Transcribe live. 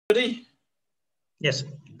Ready? Yes,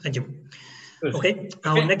 thank you. Good. Okay,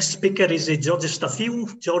 our next speaker is George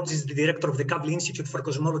Efstathiou. George is the director of the Kavli Institute for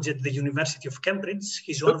Cosmology at the University of Cambridge.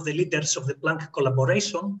 He's one of the leaders of the Planck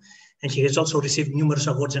collaboration, and he has also received numerous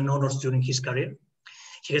awards and honors during his career.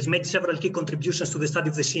 He has made several key contributions to the study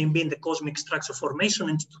of the CMB and the cosmic structure formation,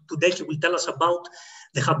 and today he will tell us about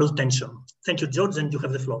the Hubble tension. Thank you, George, and you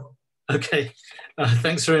have the floor. Okay,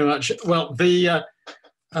 thanks very much. Well,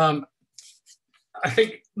 I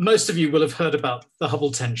think most of you will have heard about the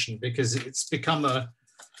Hubble tension because it's become a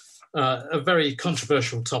very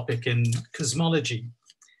controversial topic in cosmology,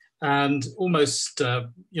 and almost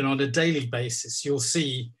on a daily basis you'll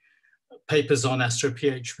see papers on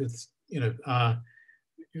AstroPH with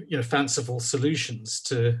fanciful solutions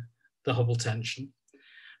to the Hubble tension.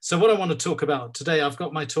 So what I want to talk about today, I've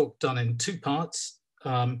got my talk done in two parts.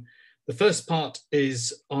 The first part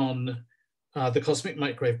is on the cosmic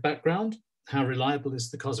microwave background. How reliable is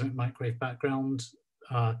the cosmic microwave background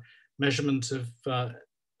measurement of the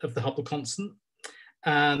Hubble constant?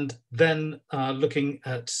 And then looking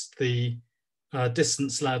at the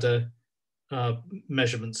distance ladder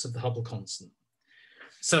measurements of the Hubble constant.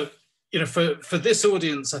 So, for this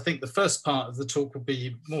audience, I think the first part of the talk will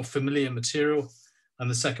be more familiar material, and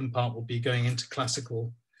the second part will be going into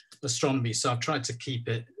classical astronomy. So I've tried to keep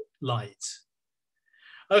it light.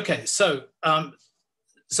 Okay, so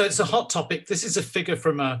it's a hot topic. This is a figure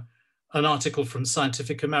from an article from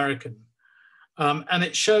Scientific American, and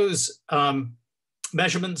it shows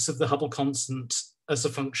measurements of the Hubble constant as a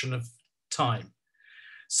function of time.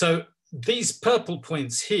 So these purple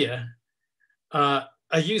points here are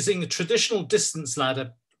using a traditional distance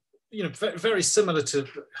ladder, very similar to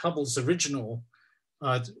Hubble's original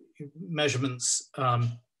measurements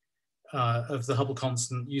of the Hubble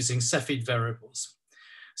constant using Cepheid variables.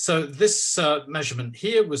 So this measurement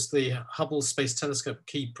here was the Hubble Space Telescope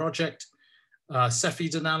key project,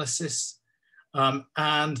 Cepheid analysis.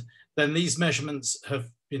 And then these measurements have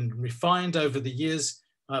been refined over the years,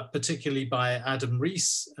 particularly by Adam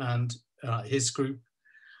Rees and his group.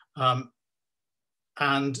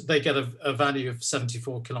 And they get a value of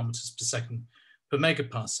 74 kilometers per second per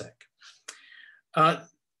megaparsec.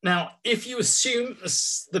 Now, if you assume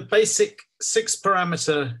the basic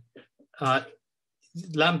 6-parameter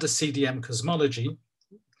Lambda CDM cosmology,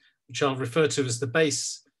 which I'll refer to as the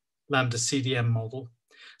base Lambda CDM model.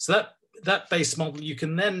 So that base model, you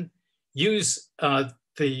can then use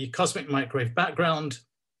the cosmic microwave background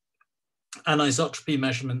and isotropy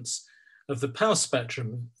measurements of the power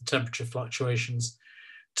spectrum, the temperature fluctuations,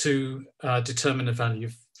 to determine the value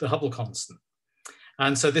of the Hubble constant.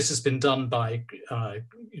 And so this has been done by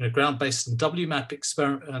ground-based and WMAP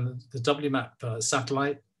experiment and the WMAP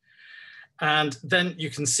satellite. And then you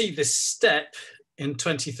can see this step in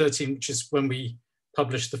 2013, which is when we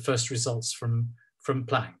published the first results from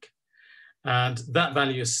Planck. And that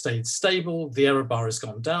value has stayed stable. The error bar has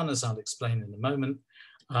gone down, as I'll explain in a moment.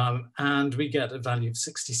 And we get a value of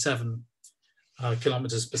 67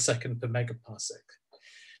 kilometers per second per megaparsec.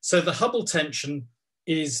 So the Hubble tension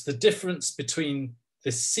is the difference between the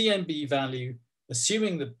CMB value,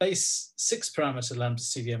 assuming the base 6-parameter Lambda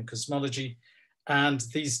CDM cosmology, and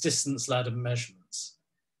these distance ladder measurements.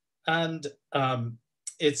 And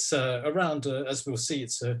it's around, as we'll see,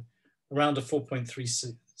 it's around a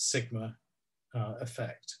 4.3 sigma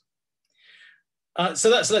effect. So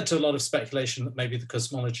that's led to a lot of speculation that maybe the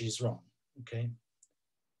cosmology is wrong, okay?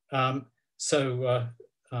 So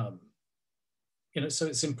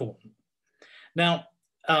it's important. Now,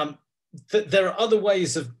 there are other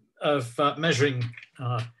ways of measuring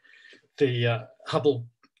the Hubble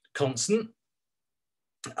constant.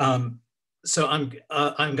 So I'm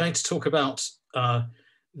going to talk about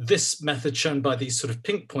this method shown by these sort of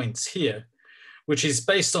pink points here, which is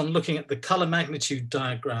based on looking at the color magnitude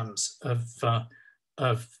diagrams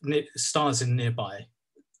of stars in nearby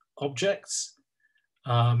objects.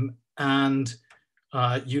 And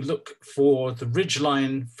you look for the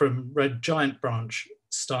ridgeline from red giant branch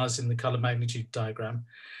stars in the color magnitude diagram.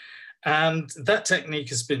 And that technique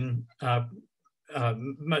has been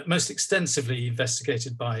most extensively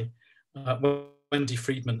investigated by Wendy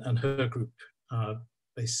Friedman and her group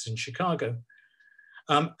based in Chicago.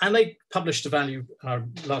 And they published a value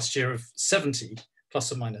last year of 70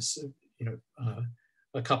 plus or minus,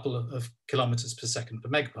 a couple of kilometers per second per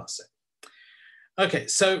megaparsec. Okay,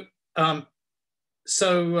 so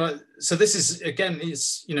this is, again,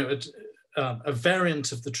 is a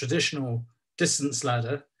variant of the traditional distance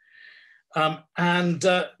ladder. And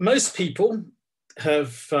most people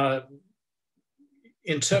have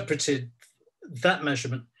interpreted that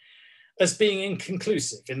measurement as being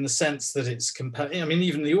inconclusive in the sense that it's I mean,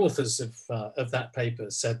 even the authors of that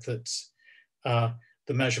paper said that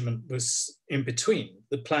the measurement was in between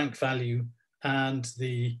the Planck value and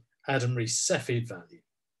the Adam Ries Cepheid value.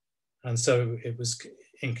 And so it was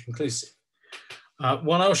inconclusive.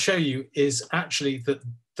 What I'll show you is actually that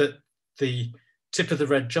the tip of the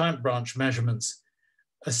red giant branch measurements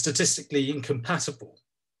are statistically incompatible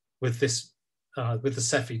with this, with the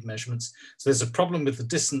Cepheid measurements. So there's a problem with the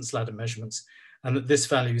distance ladder measurements, and that this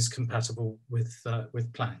value is compatible with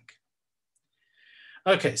Planck.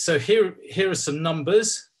 Okay, so here are some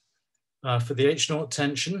numbers for the H0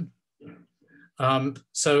 tension.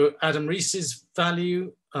 So Adam Ries's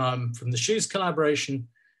value from the Shoes collaboration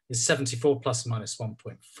is 74 plus or minus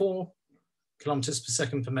 1.4 kilometers per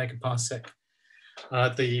second per megaparsec.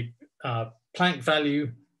 The Planck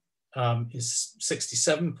value is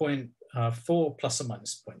 67.4 plus or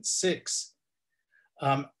minus 0.6.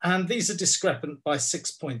 And these are discrepant by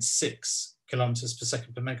 6.6 kilometers per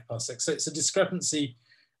second per megaparsec. So it's a discrepancy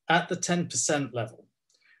at the 10% level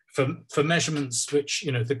for measurements which,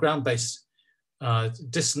 you know, the ground-based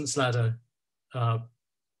distance ladder, the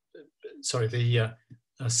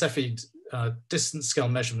Cepheid distance scale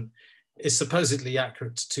measurement is supposedly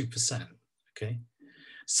accurate to 2%, okay?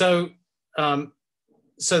 So,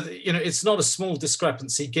 you know, it's not a small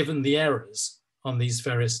discrepancy given the errors on these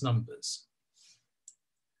various numbers.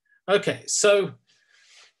 Okay, so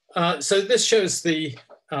this shows the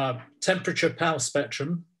temperature power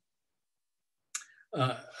spectrum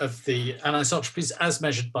of the anisotropies as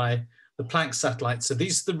measured by the Planck satellite. So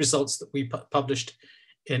these are the results that we published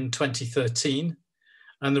in 2013.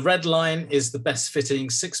 And the red line is the best fitting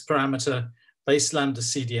 6-parameter base Lambda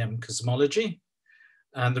CDM cosmology.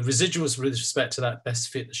 And the residuals with respect to that best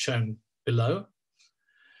fit are shown below.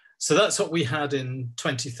 So that's what we had in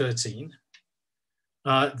 2013.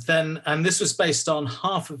 And this was based on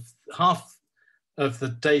half of the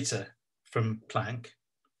data from Planck.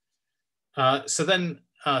 So then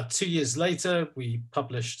 2 years later, we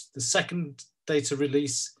published the second data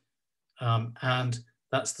release, and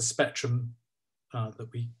that's the spectrum that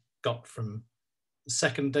we got from the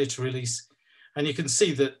second data release. And you can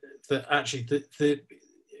see that actually,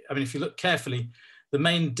 I mean, if you look carefully, the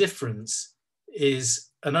main difference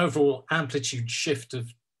is an overall amplitude shift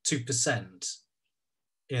of 2%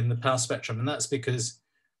 in the power spectrum. And that's because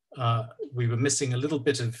we were missing a little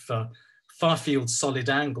bit of far field solid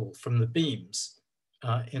angle from the beams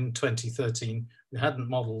in 2013. We hadn't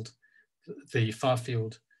modeled the far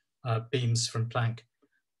field beams from Planck.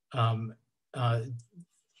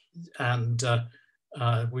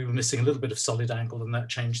 We were missing a little bit of solid angle, and that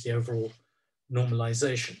changed the overall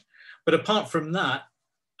normalization. But apart from that,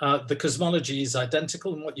 the cosmology is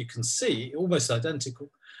identical, and what you can see, almost identical,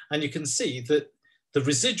 and you can see that the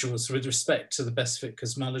residuals with respect to the best fit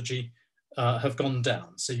cosmology have gone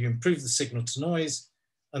down. So you improve the signal to noise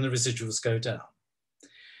and the residuals go down.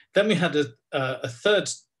 Then we had a third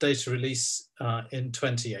data release in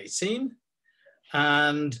 2018.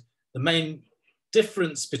 And the main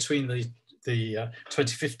difference between the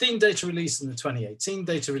 2015 data release and the 2018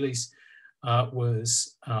 data release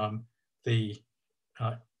was the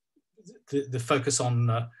focus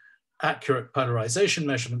on accurate polarization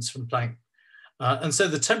measurements from Planck. And so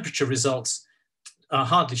the temperature results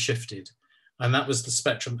hardly shifted. And that was the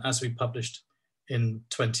spectrum as we published in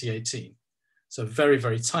 2018. So very,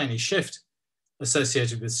 very tiny shift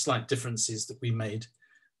associated with slight differences that we made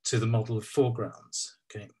to the model of foregrounds,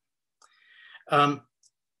 okay?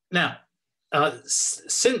 Now,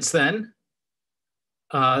 since then,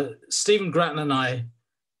 Stephen Grattan and I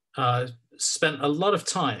spent a lot of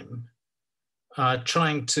time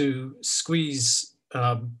trying to squeeze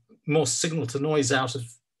more signal to noise out of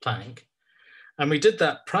Planck. And we did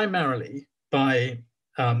that primarily by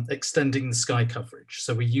extending the sky coverage.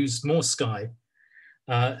 So we used more sky,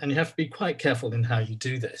 and you have to be quite careful in how you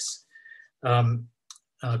do this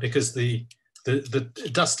because the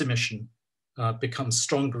dust emission becomes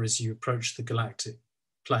stronger as you approach the galactic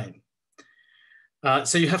plane.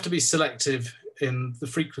 So you have to be selective in the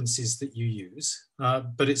frequencies that you use,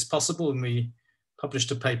 but it's possible, and we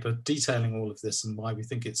published a paper detailing all of this and why we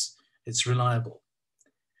think it's reliable.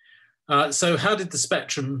 So how did the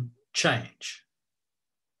spectrum change?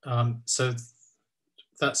 So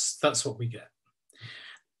that's what we get.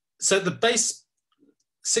 So the base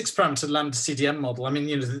 6-parameter Lambda CDM model, I mean,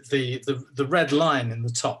 you know, the red line in the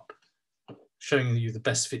top showing you the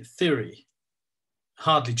best fit theory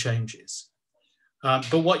hardly changes.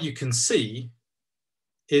 But what you can see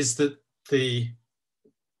is that the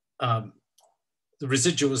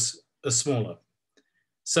residuals are smaller.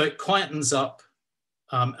 So it quietens up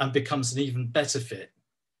and becomes an even better fit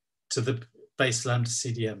to the base Lambda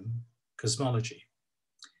CDM cosmology.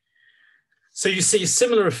 So you see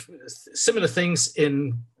similar things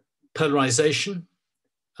in polarization.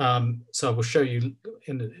 So I will show you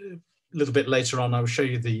in a little bit later on, I will show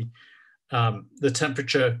you the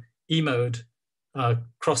temperature E-mode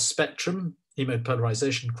cross spectrum, E-mode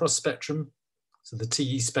polarization cross spectrum, so the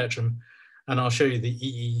TE spectrum, and I'll show you the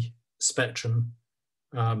EE spectrum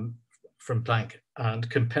from Planck and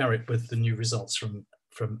compare it with the new results from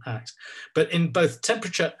ACT. But in both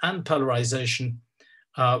temperature and polarization,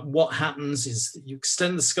 what happens is that you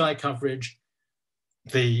extend the sky coverage,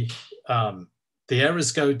 the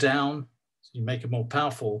errors go down, so you make a more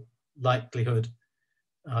powerful likelihood,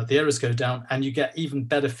 the errors go down, and you get even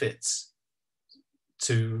better fits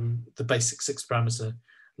to the basic 6-parameter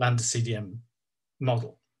Lambda CDM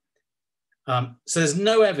model. So there's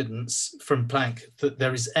no evidence from Planck that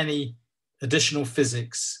there is any additional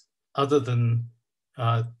physics other than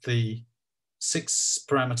the 6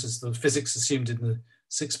 parameters, the physics assumed in the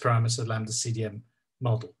 6-parameter Lambda CDM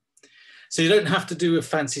model. So you don't have to do a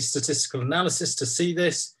fancy statistical analysis to see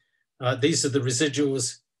this. These are the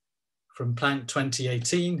residuals from Planck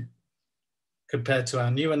 2018 compared to our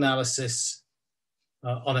new analysis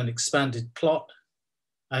on an expanded plot.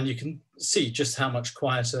 And you can see just how much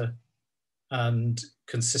quieter and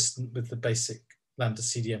consistent with the basic Lambda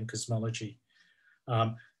CDM cosmology,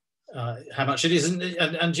 how much it is.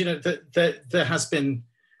 And you know, there has been,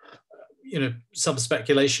 you know, some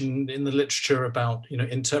speculation in the literature about, you know,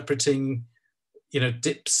 interpreting, you know,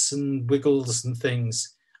 dips and wiggles and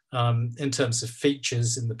things in terms of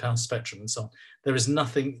features in the power spectrum and so on. There is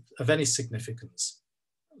nothing of any significance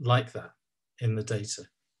like that in the data.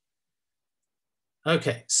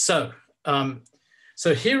 Okay, so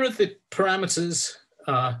so here are the parameters,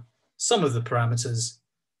 some of the parameters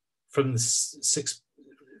from the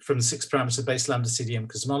 6-parameter base Lambda CDM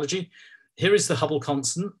cosmology. Here is the Hubble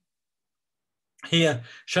constant. Here,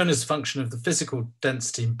 shown as a function of the physical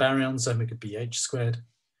density in baryons, omega BH squared.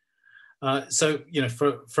 So, you know,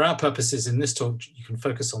 for our purposes in this talk, you can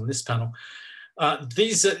focus on this panel.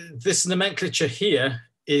 This nomenclature here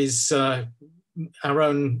is our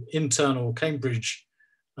own internal Cambridge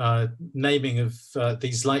naming of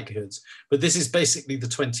these likelihoods, but this is basically the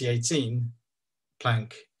 2018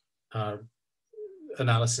 Planck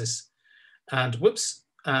analysis, and whoops,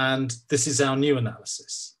 and this is our new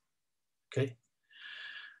analysis. Okay.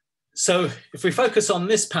 So if we focus on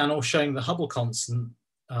this panel showing the Hubble constant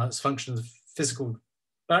as a function of the physical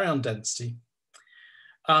baryon density,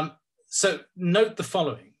 so note the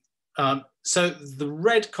following. So the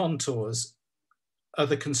red contours are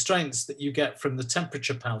the constraints that you get from the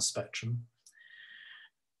temperature power spectrum,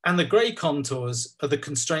 and the gray contours are the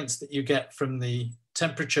constraints that you get from the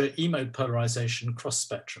temperature E-mode polarization cross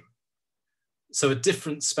spectrum. So a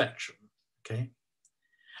different spectrum, okay?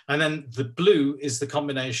 And then the blue is the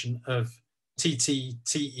combination of TT,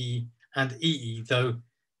 TE, and EE, though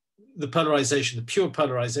the polarization, the pure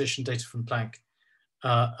polarization data from Planck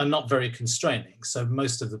are not very constraining. So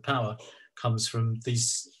most of the power comes from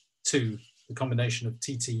these two, the combination of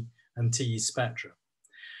TT and TE spectra.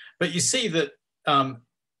 But you see that,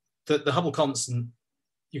 that the Hubble constant,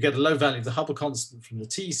 you get a low value of the Hubble constant from the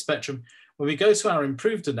TE spectrum. When we go to our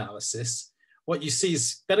improved analysis, what you see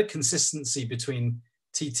is better consistency between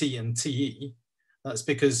TT and TE. That's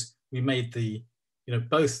because we made the, you know,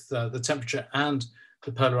 both the temperature and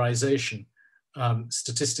the polarization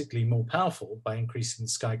statistically more powerful by increasing the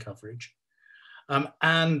sky coverage.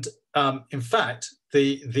 In fact,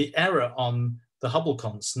 the error on the Hubble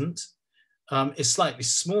constant is slightly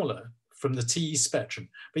smaller from the TE spectrum,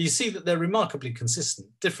 but you see that they're remarkably consistent.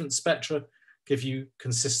 Different spectra give you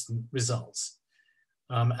consistent results.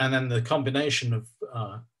 And then the combination of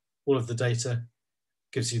all of the data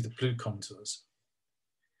gives you the blue contours.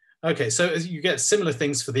 Okay, so you get similar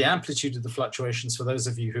things for the amplitude of the fluctuations. For those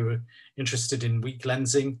of you who are interested in weak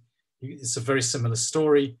lensing, it's a very similar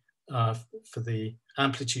story for the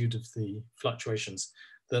amplitude of the fluctuations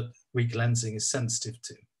that weak lensing is sensitive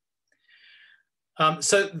to.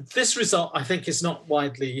 So this result, I think, is not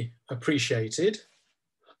widely appreciated.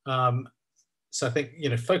 So I think, you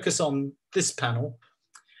know, focus on this panel.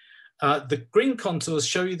 The green contours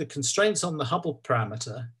show you the constraints on the Hubble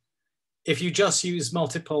parameter if you just use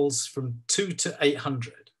multipoles from 2 to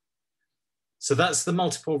 800. So that's the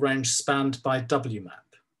multiple range spanned by WMAP.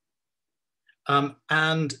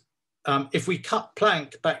 If we cut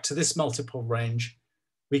Planck back to this multiple range,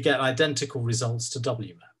 we get identical results to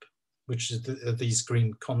WMAP, which are these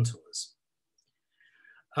green contours.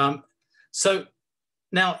 So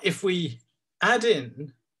now if we add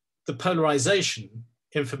in the polarization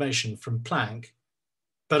information from Planck,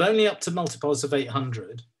 but only up to multiples of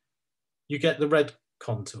 800, you get the red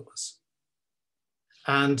contours.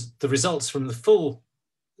 And the results from the full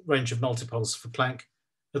range of multiples for Planck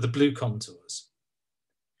are the blue contours.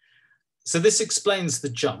 So this explains the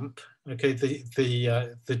jump. Okay,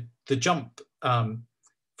 the jump from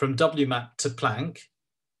WMAP to Planck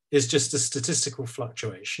is just a statistical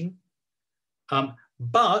fluctuation.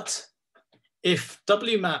 But if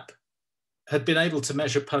WMAP had been able to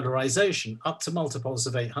measure polarization up to multiples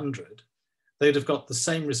of 800, they'd have got the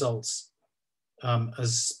same results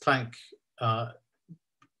as Planck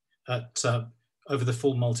over the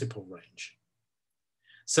full multiple range.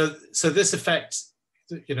 So this effect,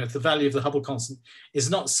 you know, the value of the Hubble constant is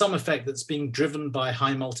not some effect that's being driven by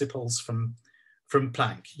high multiples from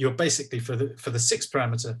Planck. You're basically, for the 6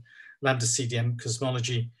 parameter Lambda CDM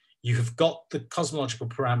cosmology, you have got the cosmological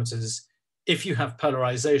parameters if you have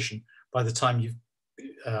polarization by the time you've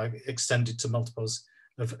extended to multiples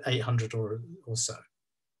of 800 or so.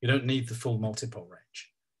 You don't need the full multiple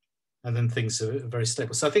range. And then things are very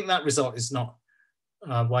stable. So I think that result is not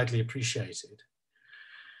widely appreciated.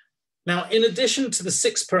 Now, in addition to the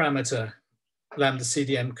 6 parameter Lambda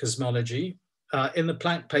CDM cosmology, in the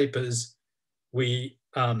Planck papers, we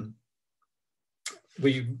ran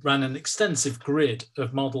an extensive grid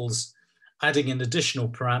of models adding in additional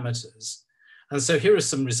parameters. And so here are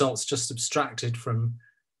some results just abstracted from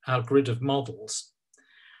our grid of models.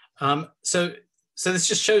 So this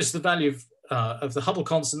just shows the value of the Hubble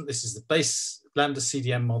constant. This is the base Lambda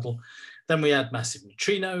CDM model. Then we add massive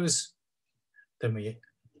neutrinos. Then we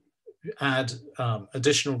add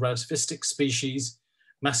additional relativistic species,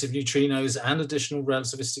 massive neutrinos and additional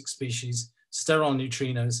relativistic species, sterile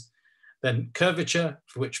neutrinos. Then curvature,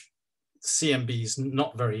 for which CMB is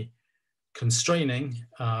not very constraining,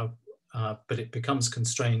 but it becomes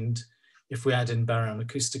constrained if we add in baryon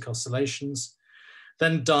acoustic oscillations.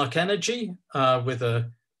 Then dark energy with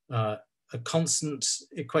a constant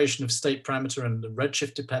equation of state parameter and the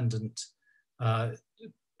redshift dependent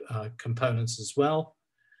components as well.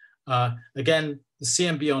 Again, the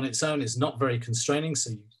CMB on its own is not very constraining,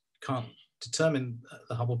 so you can't determine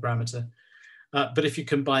the Hubble parameter. But if you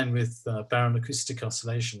combine with baryon acoustic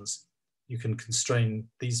oscillations, you can constrain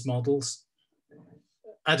these models.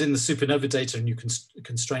 Add in the supernova data and you can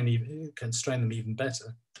constrain them even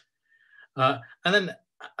better. And then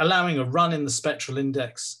allowing a run in the spectral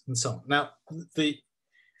index and so on. Now, the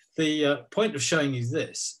point of showing you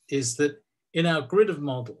this is that in our grid of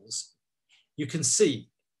models, you can see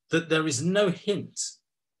that there is no hint,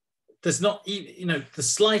 there's not even, you know, the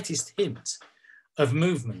slightest hint of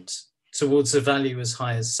movement towards a value as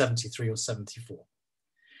high as 73 or 74.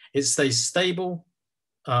 It stays stable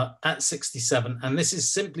at 67, and this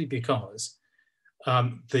is simply because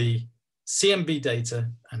the CMB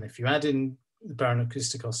data, and if you add in the baryon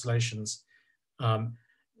acoustic oscillations, the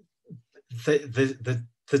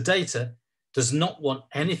data does not want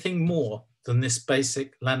anything more than this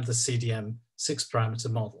basic Lambda CDM 6 parameter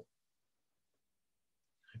model.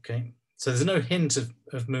 Okay, so there's no hint of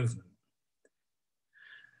movement.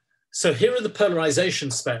 So here are the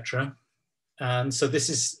polarization spectra. And so this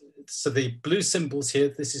is, so the blue symbols here,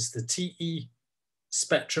 this is the TE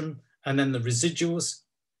spectrum, and then the residuals.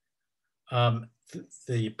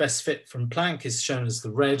 The best fit from Planck is shown as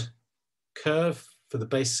the red curve for the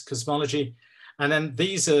base cosmology. And then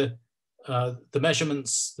these are the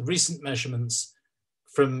measurements, the recent measurements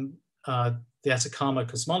from the Atacama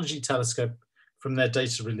Cosmology Telescope from their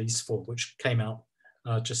data release 4, which came out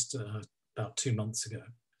just about 2 months ago.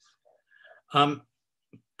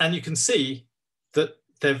 And you can see that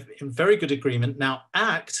they're in very good agreement. Now,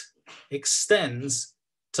 ACT extends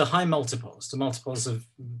to high multiples, to multiples of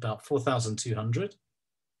about 4,200.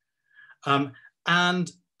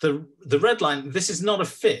 And the red line, this is not a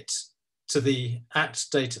fit to the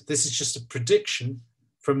ACT data. This is just a prediction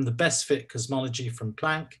from the best fit cosmology from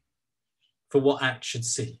Planck for what ACT should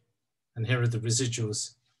see. And here are the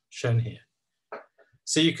residuals shown here.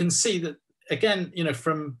 So you can see that, again, you know,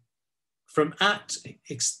 from ACT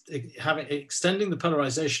extending the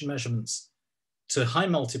polarization measurements to high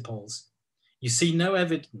multiples, you see no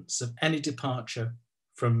evidence of any departure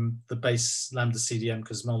from the base Lambda CDM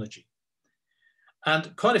cosmology.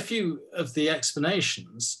 And quite a few of the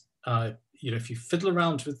explanations, you know, if you fiddle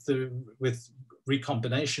around with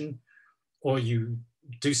recombination, or you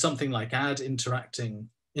do something like add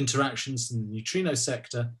interactions in the neutrino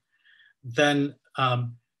sector, then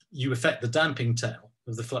you affect the damping tail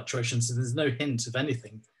of the fluctuations, and there's no hint of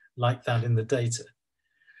anything like that in the data.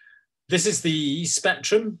 This is the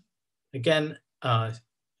spectrum, again,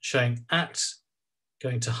 showing ACT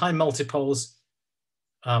going to high multiples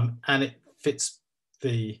and it fits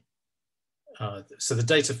so the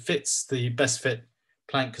data fits the best fit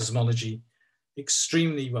Planck cosmology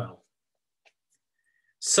extremely well.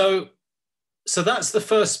 So that's the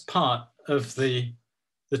first part of the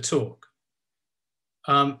talk.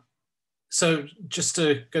 So just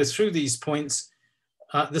to go through these points,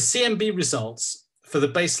 the CMB results for the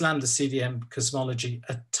base Lambda CDM cosmology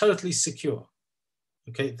are totally secure.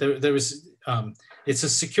 Okay, there is it's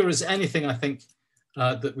as secure as anything I think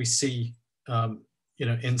that we see,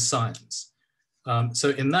 in science. So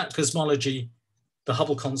in that cosmology, the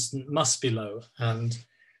Hubble constant must be low, and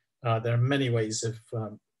there are many ways of.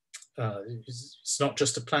 It's not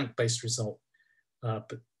just a Planck-based result,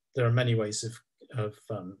 but there are many ways of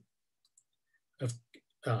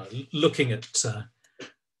looking at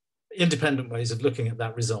independent ways of looking at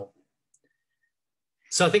that result.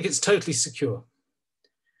 So I think it's totally secure.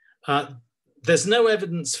 There's no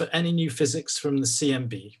evidence for any new physics from the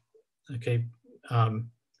CMB, okay?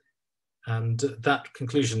 And that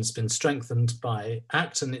conclusion has been strengthened by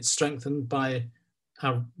ACT, and it's strengthened by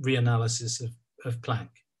our reanalysis of Planck.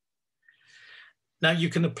 Now you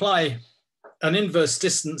can apply an inverse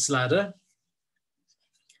distance ladder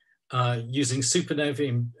using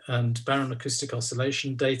supernovae and baryon acoustic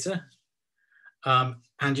oscillation data.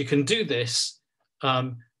 And you can do this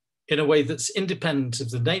in a way that's independent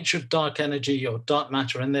of the nature of dark energy or dark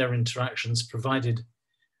matter and their interactions, provided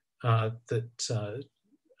that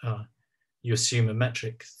you assume a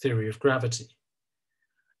metric theory of gravity.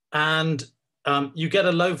 And you get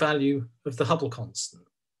a low value of the Hubble constant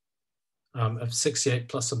of 68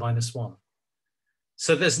 plus or minus 1.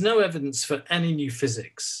 So there's no evidence for any new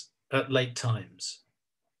physics at late times.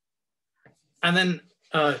 And then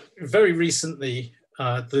very recently,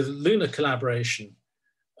 the Lunar collaboration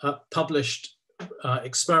published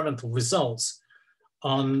experimental results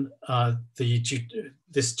on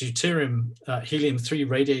this deuterium helium-3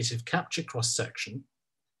 radiative capture cross-section,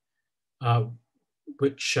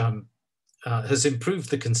 which has improved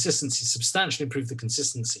the consistency, substantially improved the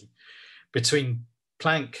consistency between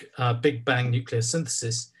Planck Big Bang nuclear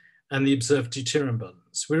synthesis and the observed deuterium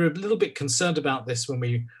abundance. We were a little bit concerned about this when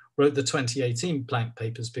we wrote the 2018 Planck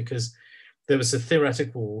papers, because there was a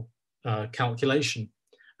theoretical calculation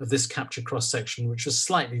of this capture cross-section, which was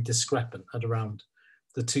slightly discrepant at around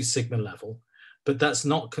the 2 sigma level, but that's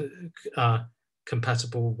not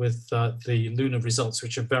compatible with the lunar results,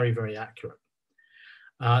 which are very, very accurate.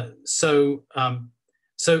 So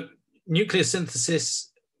nuclear synthesis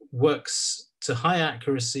works to high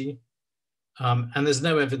accuracy, and there's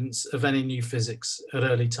no evidence of any new physics at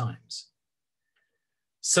early times.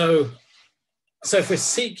 So if we're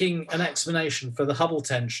seeking an explanation for the Hubble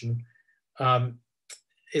tension,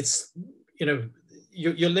 it's,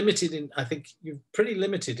 you're limited in, I think you're pretty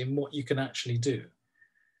limited in what you can actually do.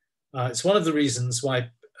 It's one of the reasons why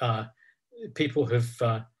people have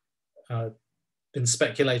been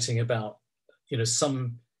speculating about,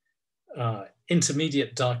 some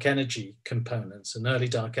intermediate dark energy components, an early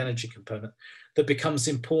dark energy component that becomes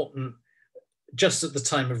important just at the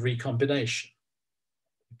time of recombination.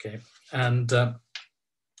 Okay, and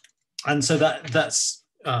so that's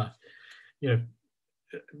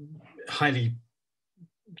highly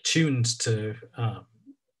tuned to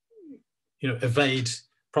evade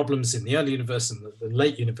problems in the early universe and the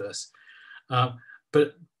late universe,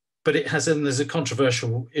 but there's a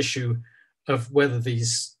controversial issue of whether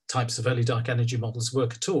these types of early dark energy models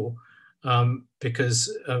work at all, because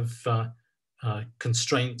of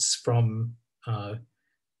constraints from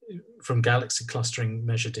galaxy clustering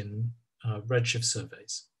measured in redshift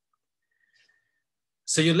surveys.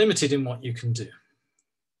 So you're limited in what you can do.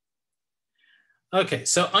 Okay,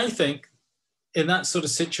 so I think in that sort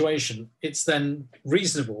of situation, it's then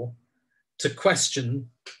reasonable to question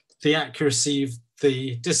the accuracy of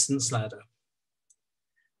the distance ladder.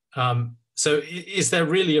 So is there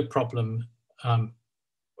really a problem,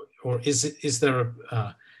 or is there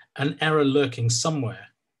an error lurking somewhere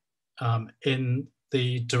in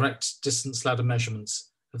the direct distance ladder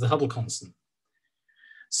measurements of the Hubble constant?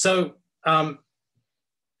 So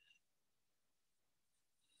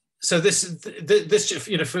this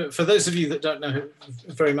for those of you that don't know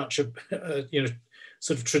very much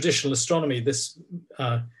sort of traditional astronomy, this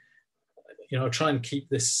I'll try and keep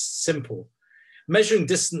this simple. Measuring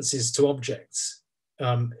distances to objects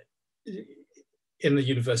in the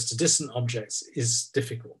universe, to distant objects, is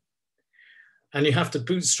difficult, and you have to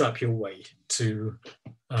bootstrap your way to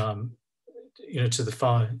to the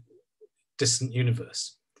far distant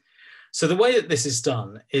universe. So the way that this is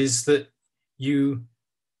done is that you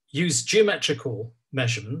use geometrical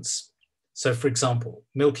measurements. So for example,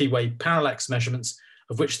 Milky Way parallax measurements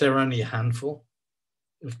of which there are only a handful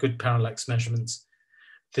of good parallax measurements.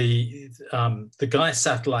 The Gaia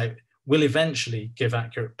satellite will eventually give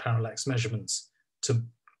accurate parallax measurements to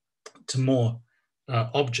more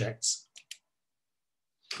objects.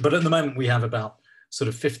 But at the moment, we have about sort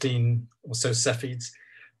of 15 or so Cepheids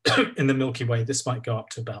in the Milky Way. This might go up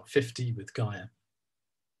to about 50 with Gaia.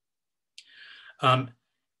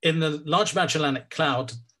 In the Large Magellanic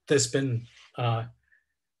Cloud, there's been a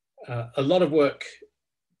lot of work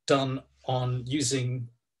done on using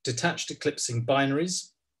detached eclipsing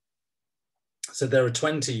binaries. So there are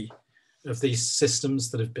 20 of these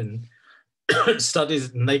systems that have been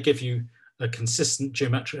studied, and they give you a consistent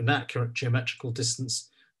and accurate geometrical distance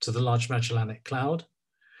to the Large Magellanic Cloud.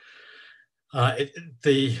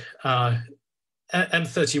 The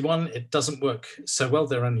M31, it doesn't work so well.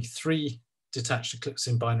 There are only 3 detached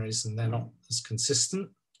eclipsing binaries, and they're not as consistent.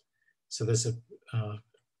 So there's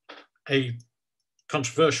a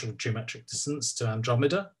controversial geometric distance to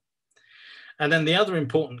Andromeda. And then the other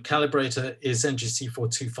important calibrator is NGC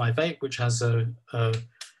 4258, which has an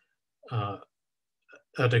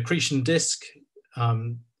accretion disk,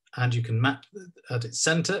 and you can map at its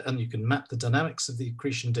center, and you can map the dynamics of the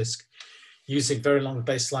accretion disk using very long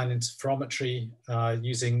baseline interferometry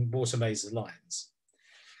using water maser lines.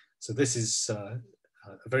 So this is a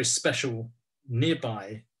very special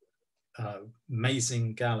nearby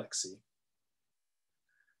mazing galaxy.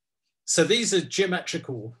 So these are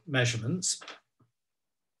geometrical measurements.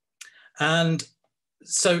 And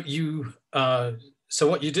so so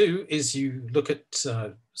what you do is you look at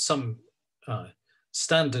some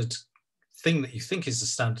standard thing that you think is a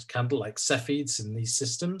standard candle, like Cepheids in these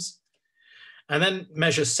systems, and then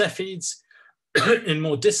measure Cepheids in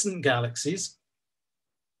more distant galaxies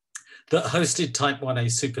that hosted type 1a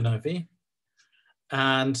supernovae.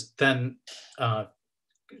 And then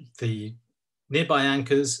the nearby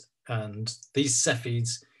anchors and these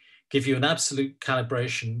Cepheids give you an absolute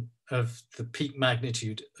calibration of the peak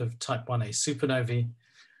magnitude of type 1a supernovae,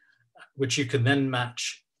 which you can then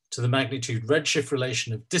match to the magnitude redshift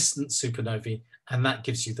relation of distant supernovae, and that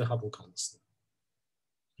gives you the Hubble constant.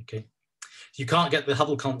 Okay, you can't get the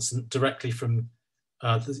Hubble constant directly from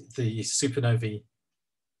the supernovae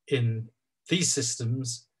in these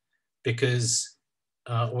systems because,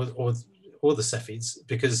 or the Cepheids,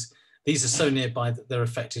 because these are so nearby that they're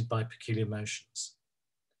affected by peculiar motions.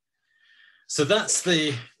 So that's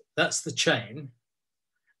the chain.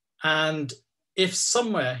 And if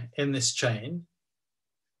somewhere in this chain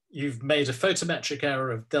you've made a photometric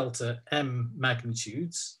error of delta m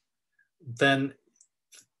magnitudes, then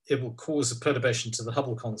it will cause a perturbation to the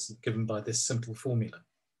Hubble constant given by this simple formula.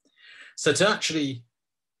 So to actually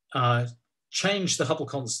change the Hubble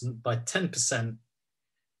constant by 10%,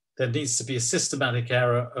 there needs to be a systematic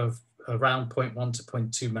error of around 0.1 to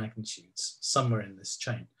 0.2 magnitudes, somewhere in this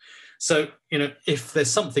chain. So, if there's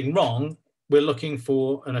something wrong, we're looking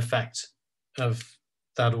for an effect of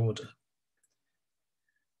that order.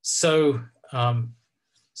 So,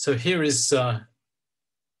 so here is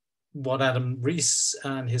what Adam Rees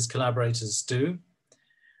and his collaborators do.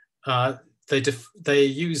 They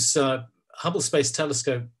use Hubble Space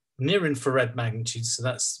Telescope near infrared magnitudes, so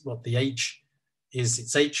that's what the H is.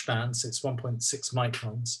 It's H band, so it's 1.6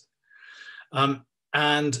 microns.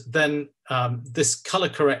 And then this color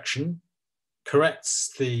correction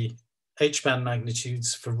corrects the H-band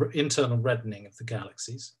magnitudes for internal reddening of the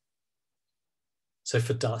galaxies, so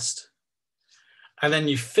for dust. And then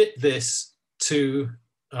you fit this to,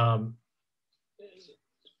 a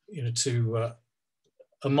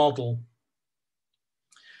model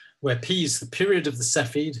where P is the period of the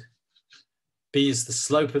Cepheid, B is the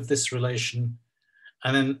slope of this relation,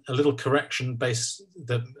 and then a little correction base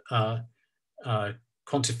that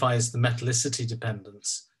quantifies the metallicity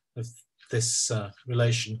dependence of this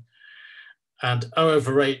relation. And O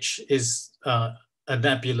over H is a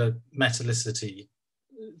nebular metallicity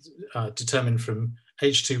determined from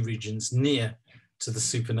H2 regions near to the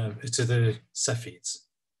supernova, to the Cepheids.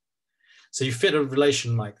 So you fit a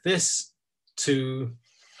relation like this to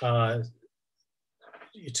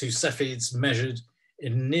Cepheids measured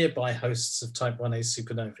in nearby hosts of type 1a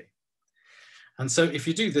supernovae. And so if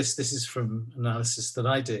you do this, this is from analysis that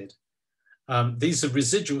I did. These are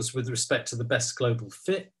residuals with respect to the best global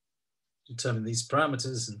fit, determine these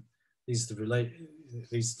parameters, and these are the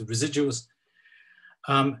residuals.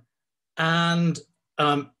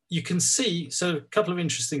 You can see, so a couple of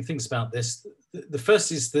interesting things about this. The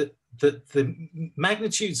first is that the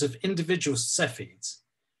magnitudes of individual Cepheids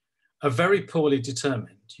are very poorly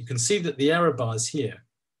determined. You can see that the error bars here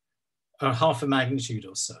are half a magnitude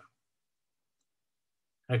or so.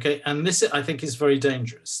 Okay, and this I think is very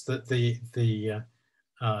dangerous, that the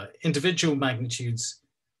individual magnitudes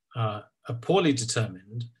are poorly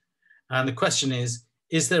determined. And the question is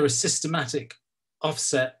there a systematic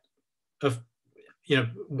offset of,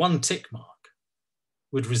 one tick mark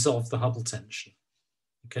would resolve the Hubble tension?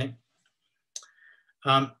 Okay.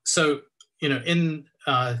 So the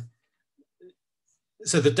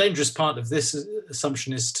dangerous part of this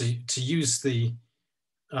assumption is to use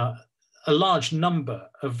a large number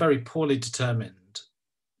of very poorly determined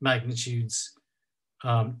magnitudes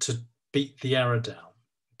to beat the error down.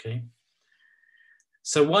 Okay.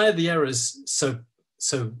 So why are the errors so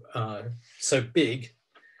big?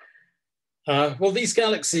 Well, these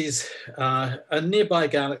galaxies are nearby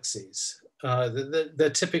galaxies. They're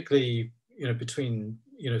typically between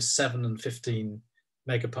 7 and 15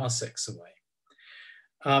 megaparsecs away.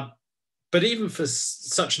 But even for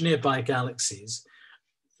such nearby galaxies,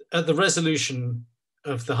 at the resolution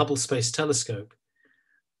of the Hubble Space Telescope,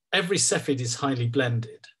 every Cepheid is highly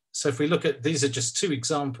blended. So if we look at, these are just two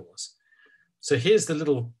examples. So here's the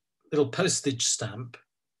little postage stamp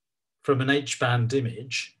from an H-band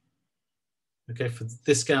image, okay, for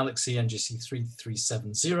this galaxy NGC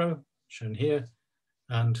 3370, shown here,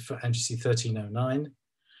 and for NGC 1309.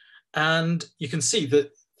 And you can see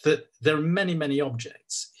that there are many, many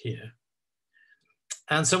objects here.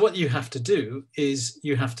 And so what you have to do is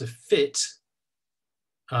you have to fit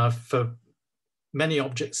for many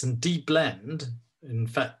objects and deblend. In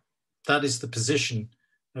fact, that is the position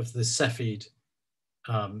of the Cepheid,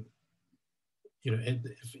 for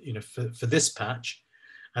this patch.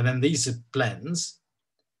 And then these are blends.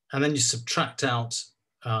 And then you subtract out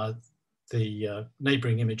the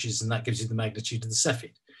neighboring images, and that gives you the magnitude of the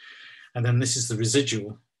Cepheid. And then this is the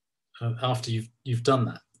residual after you've done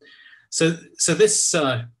that. So this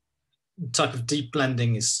type of deep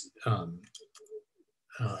blending is a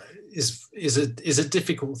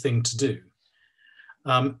difficult thing to do,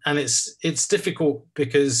 and it's difficult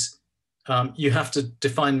because you have to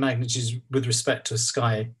define magnitudes with respect to a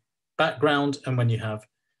sky background, and when you have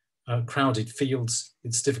crowded fields,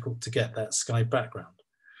 it's difficult to get that sky background.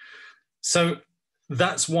 So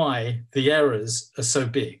that's why the errors are so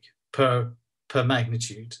big per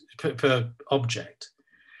magnitude, per object.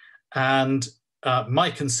 And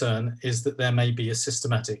my concern is that there may be a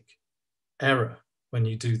systematic error when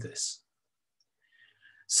you do this.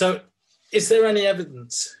 So is there any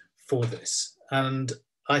evidence for this? And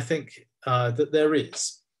I think that there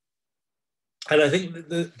is. And I think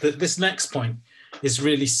that this next point is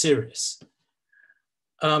really serious.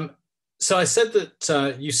 So I said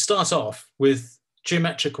that you start off with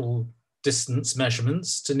geometrical distance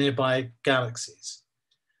measurements to nearby galaxies.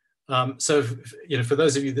 So for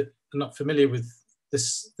those of you that are not familiar with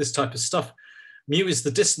this type of stuff, mu is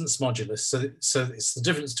the distance modulus. So it's the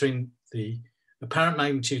difference between the apparent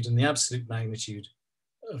magnitude and the absolute magnitude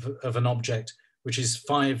of an object, which is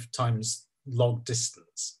 5 times log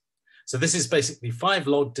distance. So this is basically 5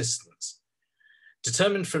 log distance,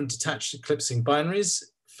 determined from detached eclipsing binaries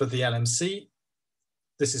for the LMC.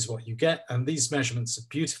 This is what you get, and these measurements are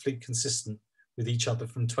beautifully consistent with each other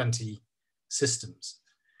from 20 systems.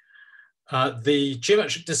 The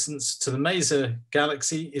geometric distance to the Mesa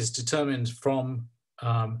galaxy is determined from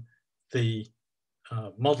the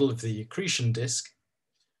model of the accretion disk,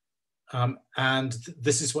 and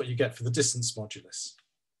this is what you get for the distance modulus.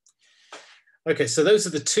 Okay, so those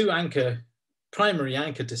are the two primary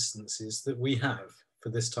anchor distances that we have for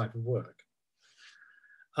this type of work.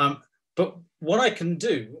 But what I can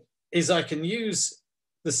do is I can use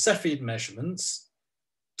the Cepheid measurements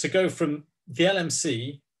to go from the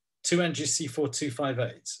LMC to NGC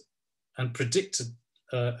 4258 and predict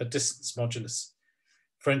a distance modulus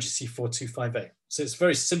for NGC 4258. So it's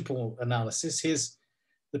very simple analysis. Here's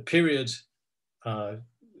the period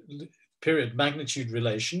magnitude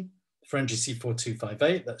relation for NGC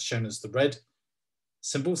 4258. That's shown as the red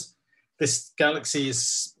symbols. This galaxy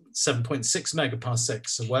is 7.6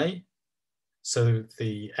 megaparsecs away. So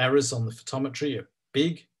the errors on the photometry are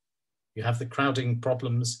big. You have the crowding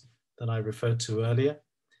problems that I referred to earlier.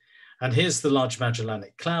 And here's the Large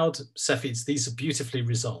Magellanic Cloud. Cepheids, these are beautifully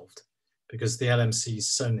resolved because the LMC is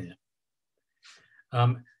so near.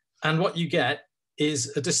 And what you get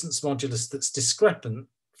is a distance modulus that's discrepant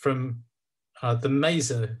from the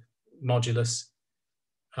Mesa modulus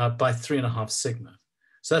by 3.5 sigma.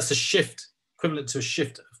 So that's a shift equivalent to a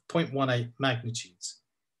shift of 0.18 magnitudes.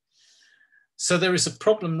 So there is a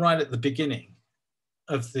problem right at the beginning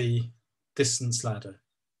of the distance ladder.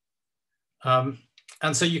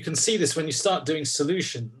 And so you can see this when you start doing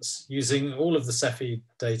solutions using all of the Cepheid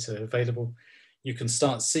data available. You can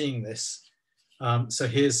start seeing this So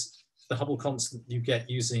here's the Hubble constant you get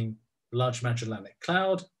using Large Magellanic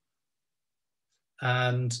Cloud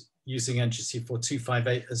and using NGC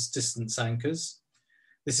 4258 as distance anchors.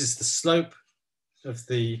 This is the slope of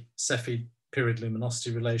the Cepheid period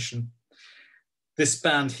luminosity relation. This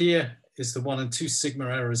band here is the 1 and 2 sigma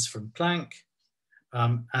errors from Planck.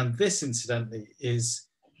 And this, incidentally, is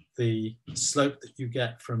the slope that you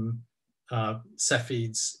get from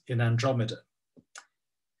Cepheids in Andromeda.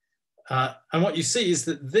 And what you see is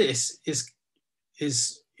that this is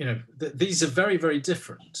these are very, very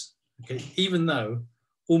different, okay, even though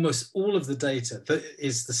almost all of the data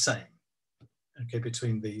is the same, okay,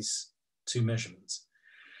 between these two measurements.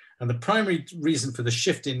 And the primary reason for the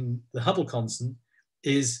shift in the Hubble constant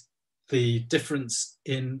is the difference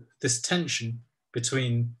in this tension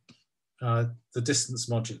between the distance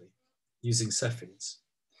moduli using Cepheids.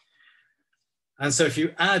 And so if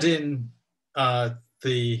you add in if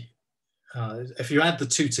you add the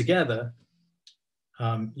two together,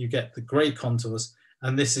 you get the gray contours,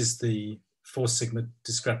 and this is the 4 sigma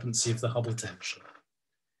discrepancy of the Hubble tension.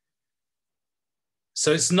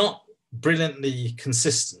 So it's not brilliantly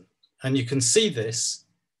consistent, and you can see this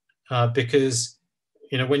because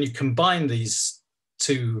when you combine these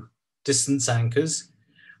two distance anchors,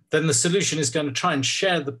 then the solution is going to try and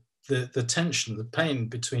share the tension, the pain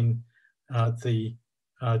between the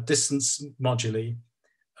distance moduli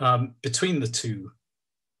between the two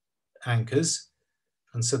anchors.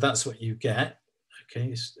 And so that's what you get.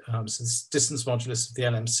 Okay, so this distance modulus of the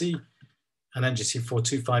LMC and NGC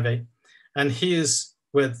 4258. And here's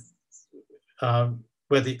where the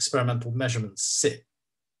experimental measurements sit.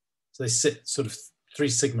 So they sit sort of 3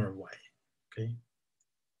 sigma away. Okay.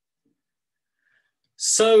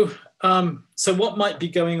 So, so what might be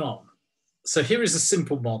going on? So here is a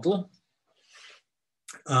simple model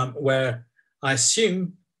where I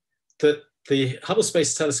assume that the Hubble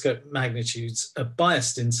Space Telescope magnitudes are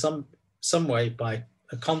biased in some way by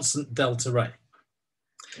a constant delta ray.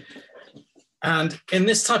 And in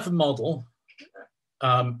this type of model,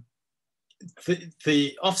 the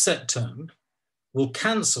offset term will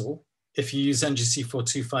cancel if you use NGC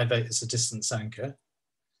 4258 as a distance anchor,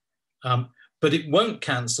 but it won't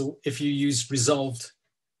cancel if you use resolved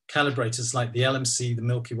calibrators like the LMC, the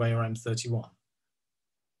Milky Way, or M31.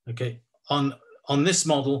 Okay, on this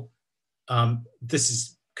model, this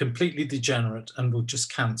is completely degenerate and will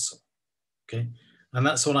just cancel. Okay, and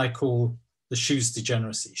that's what I call the Shoes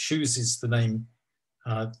degeneracy. Shoes is the name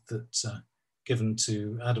that's given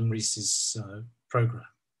to Adam Rees's program.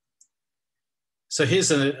 So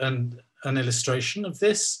here's an illustration of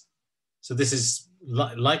this. So this is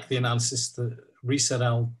like the analysis that Rees et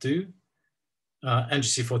al. Do.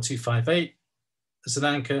 NGC 4258 as an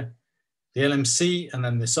anchor, the LMC, and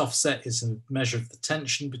then this offset is a measure of the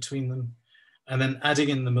tension between them, and then adding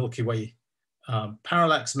in the Milky Way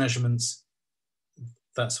parallax measurements,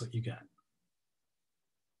 that's what you get.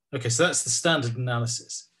 Okay, so that's the standard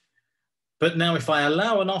analysis. But now if I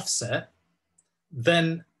allow an offset,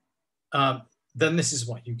 then this is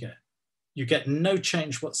what you get. You get no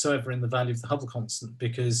change whatsoever in the value of the Hubble constant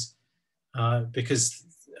because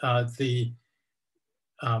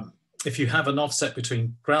if you have an offset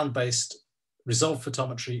between ground-based resolved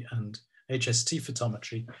photometry and HST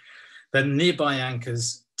photometry, then nearby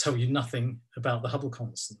anchors tell you nothing about the Hubble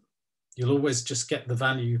constant. You'll always just get the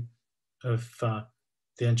value of the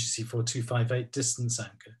NGC 4258 distance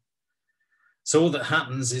anchor. So all that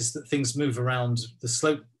happens is that things move around, the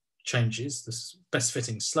slope changes, the best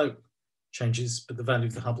fitting slope changes, but the value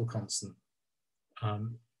of the Hubble constant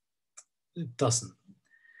it doesn't.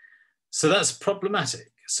 So that's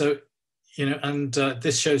problematic. So, and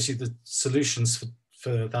this shows you the solutions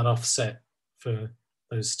for that offset for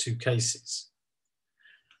those two cases.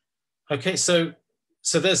 Okay, so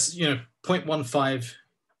there's 0.15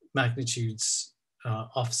 magnitudes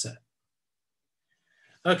offset.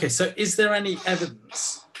 Okay, so is there any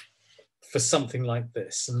evidence for something like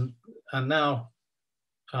this? And now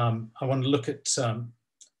I want to look at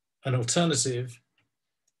an alternative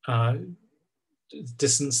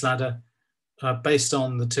distance ladder based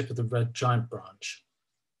on the tip of the red giant branch.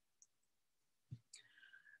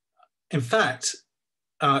 In fact,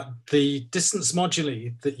 the distance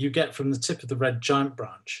moduli that you get from the tip of the red giant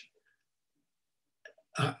branch,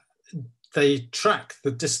 they track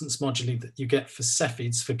the distance moduli that you get for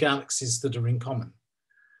Cepheids for galaxies that are in common.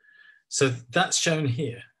 So that's shown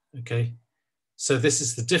here, okay? So this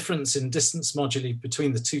is the difference in distance moduli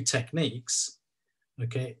between the two techniques,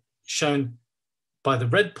 okay, shown by the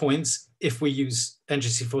red points if we use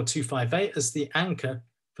NGC 4258 as the anchor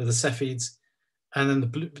for the Cepheids, and then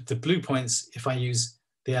the blue points if I use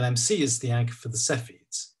the LMC is the anchor for the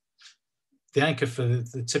Cepheids. The anchor for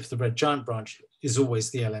the tip of the red giant branch is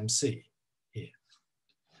always the LMC here.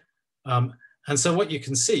 And so what you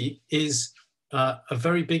can see is a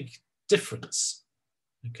very big difference,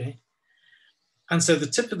 okay? And so the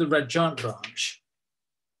tip of the red giant branch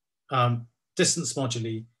distance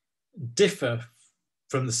moduli differ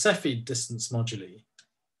from the Cepheid distance moduli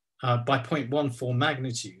by 0.14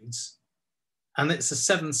 magnitudes, and it's a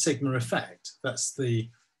 7 sigma effect. That's the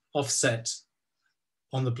offset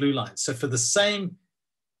on the blue line. So for the same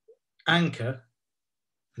anchor,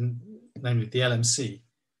 namely the LMC,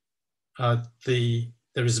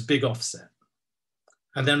 there is a big offset,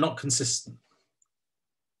 and they're not consistent.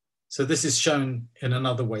 So this is shown in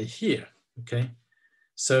another way here, okay?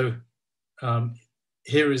 So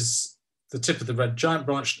here is the tip of the red giant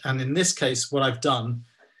branch, and in this case, what I've done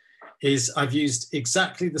is I've used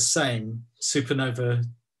exactly the same supernova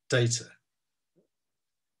data,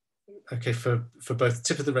 okay, for both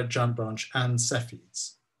tip of the red giant branch and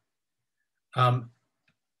Cepheids.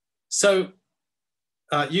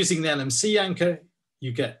 Using the LMC anchor,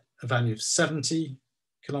 you get a value of 70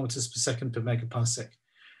 kilometers per second per megaparsec.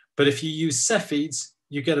 But if you use Cepheids,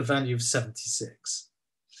 you get a value of 76.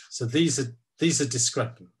 So these are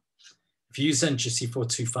discrepant. If you use NGC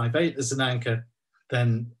 4258 as an anchor,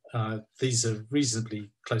 then these are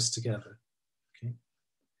reasonably close together. Okay.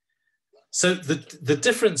 So the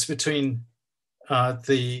difference between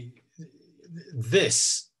this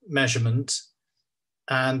measurement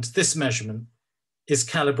and this measurement is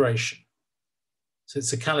calibration. So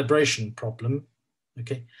it's a calibration problem,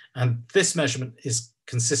 okay? And this measurement is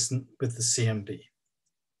consistent with the CMB.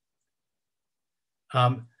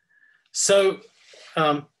 So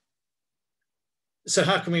how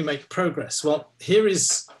can we make progress? Well, here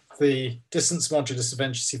is the distance modulus of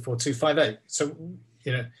NGC 4258. So,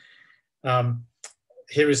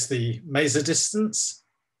 here is the maser distance.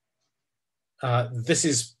 This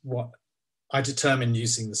is what I determined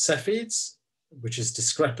using the Cepheids, which is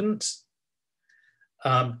discrepant.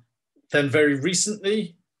 Then very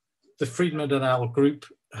recently, the Friedman et al. Group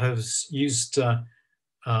has used the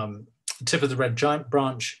tip of the red giant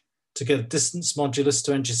branch to get a distance modulus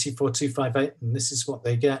to NGC 4258, and this is what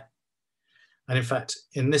they get. And in fact,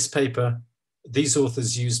 in this paper, these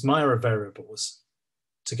authors use Meyer variables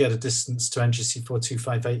to get a distance to NGC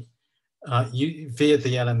 4258 via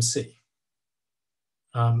the LMC.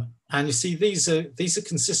 And you see, these are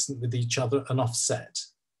consistent with each other and offset.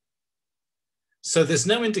 So there's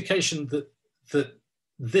no indication that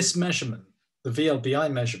this measurement, the VLBI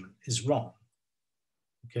measurement, is wrong.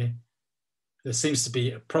 Okay, there seems to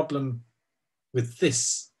be a problem with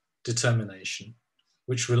this determination,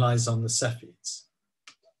 which relies on the Cepheids.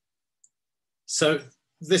 So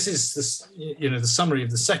this is the summary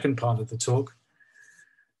of the second part of the talk.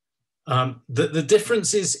 The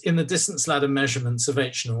differences in the distance ladder measurements of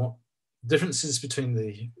H0, differences between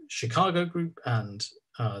the Chicago group and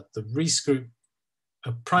the Rees group,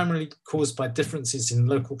 are primarily caused by differences in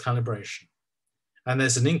local calibration. And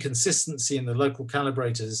there's an inconsistency in the local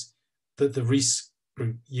calibrators that the Rees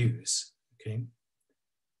group use, okay?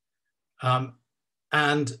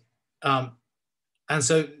 And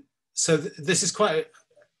so this is quite,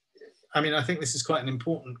 I think this is quite an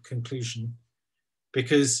important conclusion,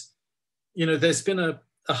 because, there's been a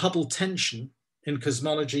Hubble tension in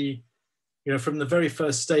cosmology, from the very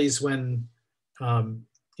first days when,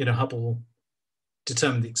 Hubble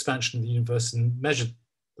determined the expansion of the universe and measured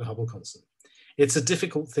the Hubble constant. It's a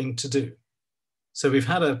difficult thing to do. So we've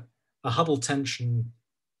had a Hubble tension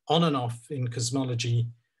on and off in cosmology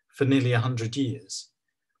for nearly 100 years.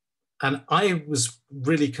 And I was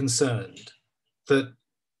really concerned that,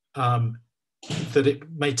 that it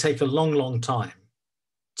may take a long, long time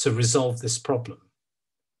to resolve this problem.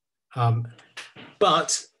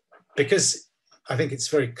 But because I think it's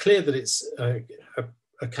very clear that it's a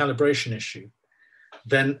calibration issue,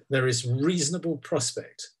 then there is reasonable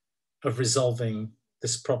prospect of resolving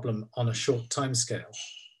this problem on a short timescale.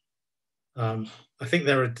 I think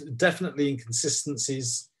there are definitely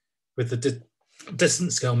inconsistencies with the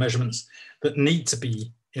distance scale measurements that need to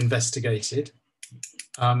be investigated.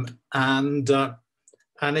 And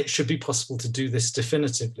it should be possible to do this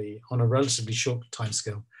definitively on a relatively short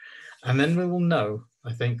timescale. And then we will know,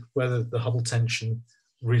 I think, whether the Hubble tension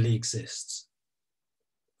really exists.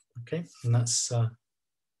 Okay, and that's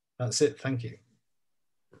it. Thank you.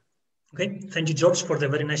 Okay, thank you, George, for the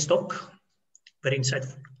very nice talk. Very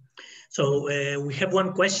insightful. So we have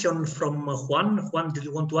one question from Juan. Juan, do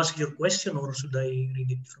you want to ask your question, or should I read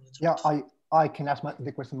it from the chat? Yeah, I can ask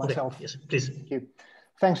the question myself. Okay, yes, please. Thank you.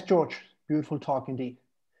 Thanks, George. Beautiful talk indeed.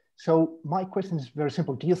 So my question is very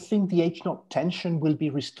simple. Do you think the H0 tension will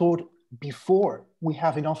be restored before we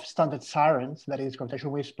have enough standard sirens, that is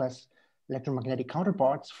gravitational waves plus electromagnetic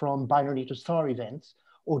counterparts from binary to star events,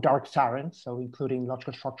 or dark sirens, so including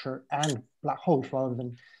logical structure and black holes rather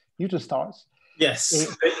than neutron stars?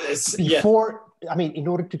 Yes. Before, I mean, in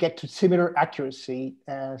order to get to similar accuracy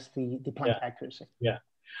as the Planck accuracy. Yeah.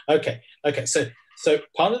 Okay. So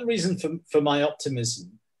part of the reason for my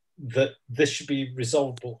optimism that this should be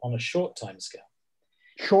resolvable on a short time scale.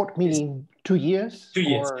 Short meaning 2 years? 2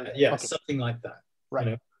 years, yeah, okay. Something like that.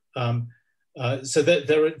 Right. You know? So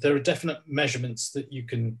there are definite measurements that you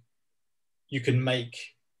can make.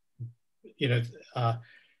 You know,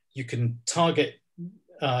 you can target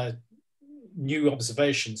new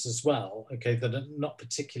observations as well. Okay, that are not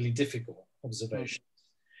particularly difficult observations.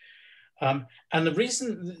 And the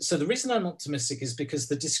reason I'm optimistic is because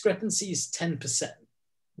the discrepancy is 10%.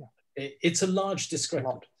 Yeah. It's a large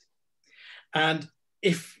discrepancy, and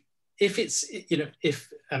if it's, you know,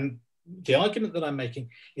 and the argument that I'm making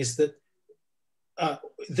is that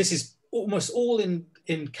this is almost all in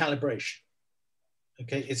calibration.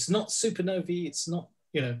 Okay, it's not supernovae. It's not,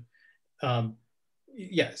 you know,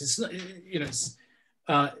 yes, it's not, you know,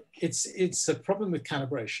 it's a problem with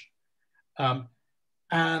calibration,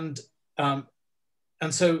 and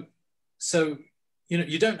so you know,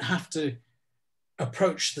 you don't have to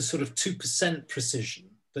approach the sort of 2% precision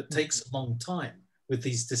that takes a long time with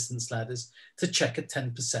these distance ladders to check a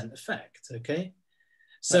 10% effect. Okay,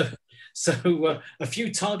 so a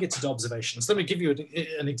few targeted observations. Let me give you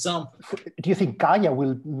an example. Do you think Gaia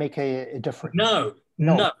will make a difference? No,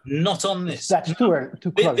 not on this. That's too close.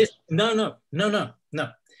 No.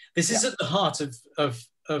 This is at the heart of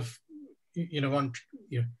you know,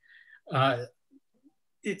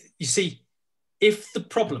 you see, if the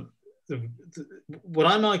problem, what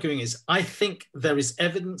I'm arguing is, I think there is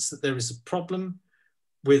evidence that there is a problem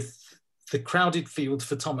with the crowded field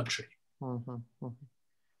photometry.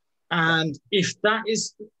 And if that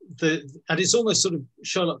is and it's almost sort of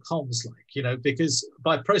Sherlock Holmes-like, you know, because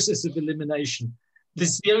by process of elimination, this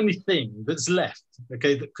is the only thing that's left,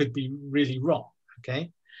 okay, that could be really wrong,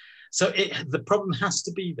 okay? So the problem has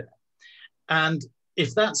to be there. And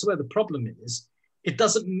if that's where the problem is, it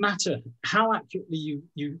doesn't matter how accurately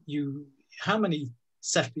how many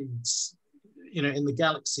Cepheids, you know, in the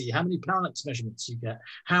galaxy, how many parallax measurements you get,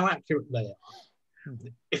 how accurate they are.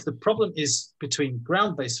 If the problem is between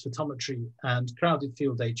ground-based photometry and crowded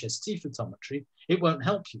field HST photometry, it won't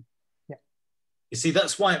help you. Yeah. You see,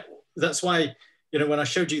 that's why, you know, when I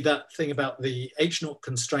showed you that thing about the H0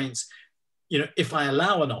 constraints, you know, if I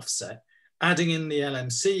allow an offset, adding in the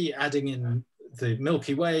LMC, adding in the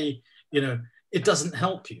Milky Way, you know, it doesn't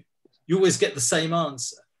help you. You always get the same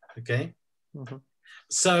answer, okay?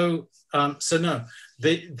 So no,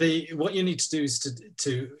 what you need to do is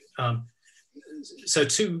so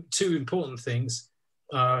two important things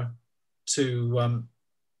are to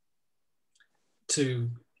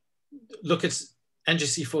look at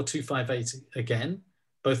NGC 4258 again,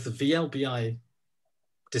 both the VLBI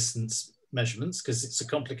distance measurements, because it's a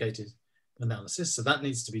complicated analysis, so that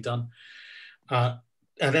needs to be done. And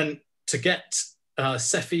then to get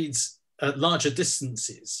Cepheids at larger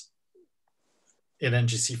distances in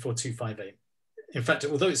NGC 4258. In fact,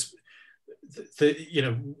 although it's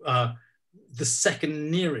the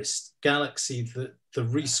second nearest galaxy that the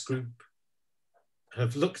Reese group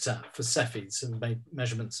have looked at for Cepheids and made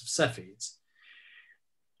measurements of Cepheids,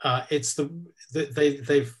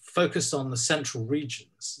 they've focused on the central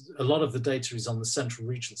regions. A lot of the data is on the central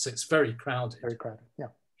regions, so it's very crowded. Very crowded, yeah.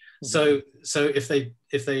 So if they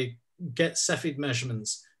get Cepheid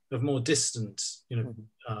measurements of more distant, you know,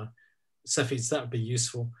 Cepheids, that would be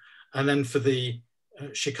useful. And then for the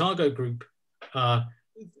Chicago group, I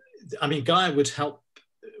mean, Gaia would help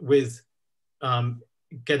with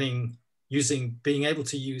being able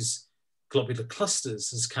to use globular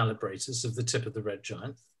clusters as calibrators of the tip of the red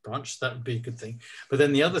giant branch. That would be a good thing. But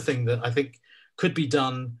then the other thing that I think could be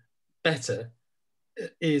done better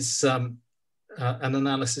is a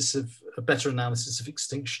better analysis of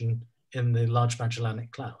extinction in the Large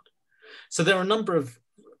Magellanic Cloud. So there are a number of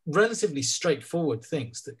relatively straightforward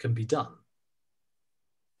things that can be done,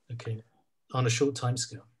 okay, on a short time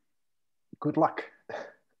scale. Good luck.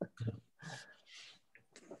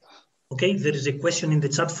 Okay, there is a question in the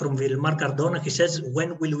chat from Vilmar Cardona. He says,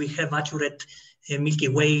 when will we have accurate Milky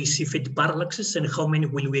Way Cepheid parallaxes, and how many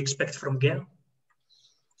will we expect from Gaia?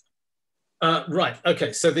 Right.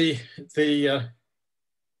 Okay. So the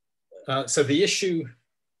issue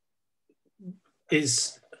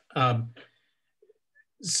is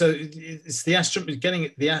so it's the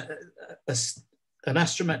getting the an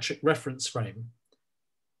astrometric reference frame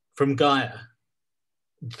from Gaia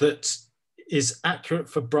that is accurate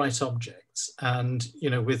for bright objects. And,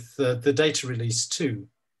 with the data release too,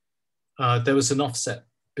 there was an offset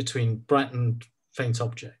between bright and faint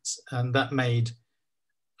objects. And that made,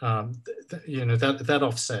 that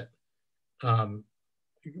offset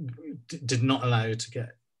did not allow you to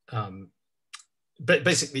get, but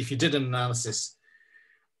basically if you did an analysis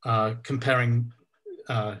comparing,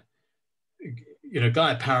 Gaia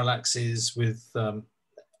parallaxes with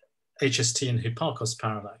HST and Hipparcos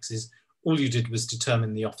parallaxes, all you did was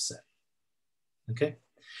determine the offset, okay?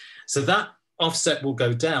 So that offset will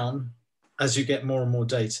go down as you get more and more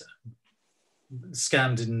data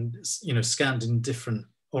scanned in different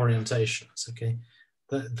orientations, okay?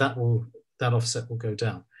 That offset will go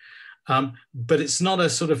down. But it's not a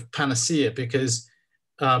sort of panacea, because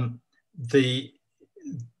for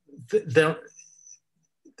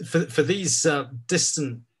these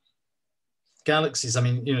distant galaxies, I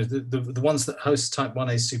mean, the ones that host type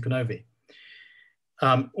 1a supernovae,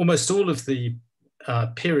 almost all of the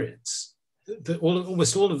periods,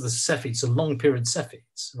 almost all of the Cepheids are long period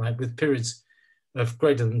Cepheids, right, with periods of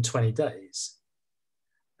greater than 20 days,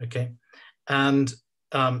 okay? And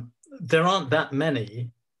there aren't that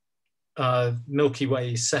many Milky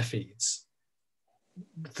Way Cepheids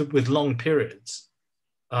with long periods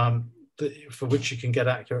for which you can get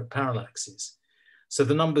accurate parallaxes. So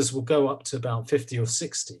the numbers will go up to about 50 or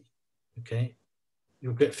 60, okay?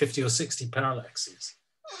 You'll get 50 or 60 parallaxes.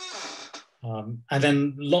 And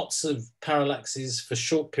then lots of parallaxes for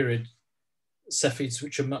short period Cepheids,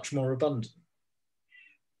 which are much more abundant.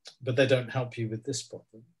 But they don't help you with this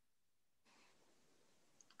problem.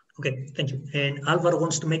 Okay, thank you. And Alvaro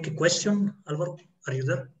wants to make a question. Alvaro, are you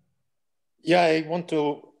there? Yeah, I want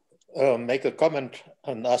to make a comment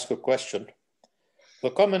and ask a question. The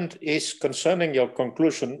comment is concerning your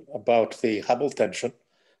conclusion about the Hubble tension.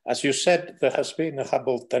 As you said, there has been a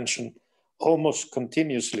Hubble tension almost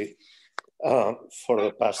continuously for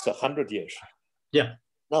the past 100 years. Yeah.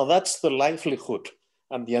 Now that's the livelihood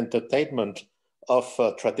and the entertainment of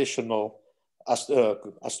traditional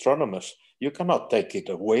astronomers. You cannot take it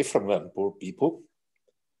away from them, poor people.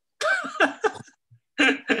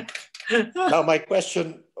 Now my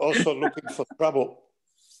question, also looking for trouble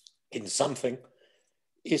in something,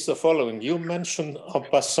 is the following. You mentioned en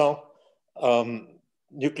passant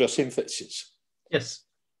nucleosynthesis. Yes.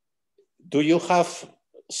 Do you have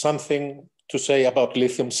something to say about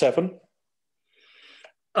lithium-7?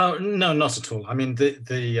 No, not at all. I mean,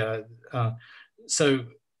 so,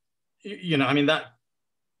 I mean, that,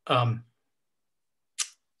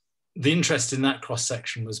 the interest in that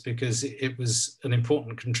cross-section was because it was an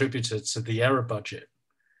important contributor to the error budget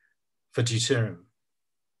for deuterium.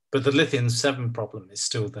 But the lithium-7 problem is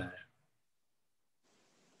still there.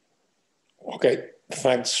 Okay,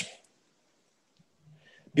 thanks.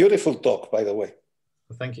 Beautiful talk, by the way.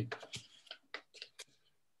 Well, thank you.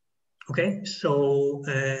 Okay, so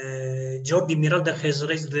Jordi Miralda has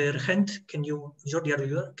raised their hand. Jordi, are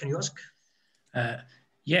you there? Can you ask?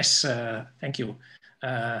 Yes, thank you.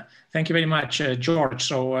 Thank you very much, George.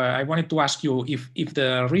 So I wanted to ask you if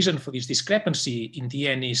the reason for this discrepancy in the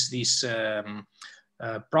end is this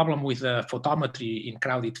problem with photometry in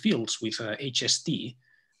crowded fields with HST.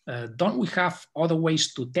 Don't we have other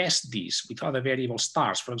ways to test this with other variable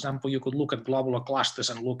stars? For example, you could look at globular clusters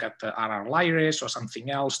and look at RR Lyrae or something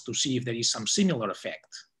else to see if there is some similar effect.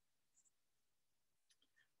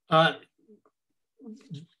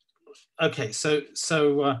 Okay, so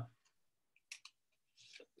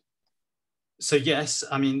yes,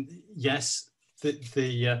 I mean, yes, I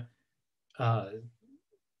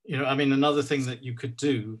mean, another thing that you could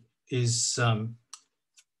do is,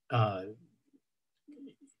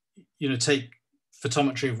 take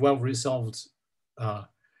photometry of well-resolved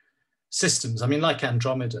systems, I mean, like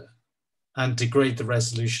Andromeda, and degrade the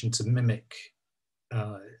resolution to mimic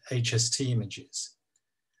HST images.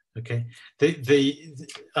 Okay,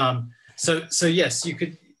 so yes, you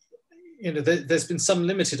could, there's been some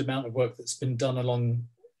limited amount of work that's been done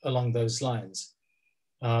along those lines.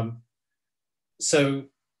 So,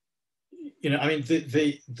 I mean,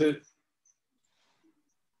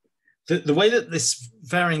 the way that this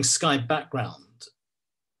varying sky background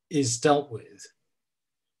is dealt with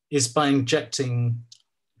is by injecting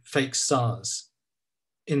fake stars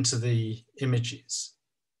into the images,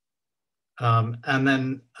 and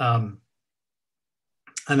then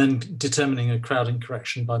determining a crowding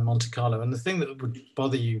correction by Monte Carlo. And the thing that would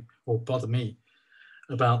bother you or bother me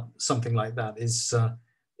about something like that is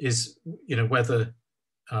whether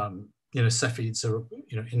Cepheids are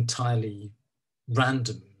entirely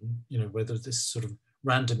random, whether this sort of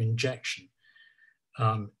random injection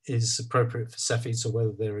is appropriate for Cepheids, or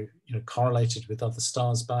whether they're correlated with other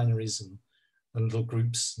stars, binaries, and little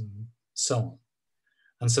groups, and so on.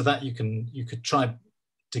 And so that you could try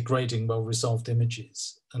degrading well-resolved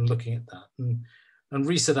images and looking at that. And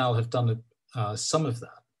Rees et al. Have done some of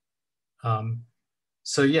that.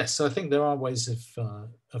 So yes, so I think there are ways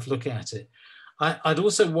of looking at it. I'd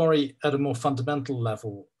also worry at a more fundamental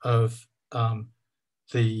level of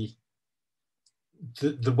the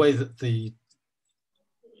way that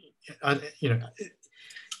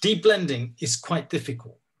deep blending is quite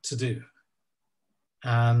difficult to do,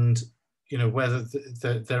 and whether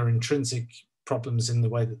there are intrinsic problems in the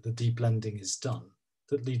way that the deep blending is done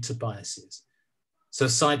that lead to biases. So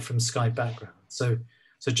aside from sky background, so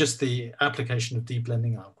just the application of deep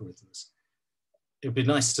blending algorithms, it'd be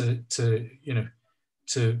nice to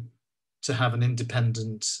have an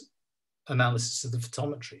independent analysis of the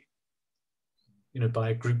photometry, by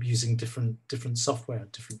a group using different software,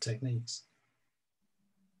 different techniques.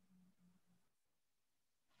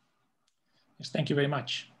 Yes, thank you very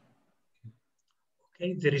much.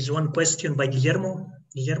 Okay, there is one question by Guillermo.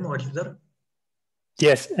 Guillermo, are you there?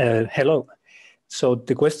 Yes, hello. So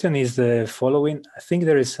the question is the following. I think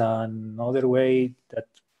there is another way that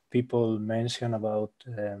people mention about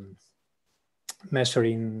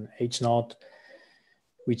measuring H0,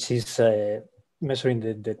 which is measuring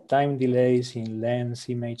the time delays in lens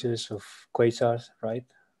images of quasars, right?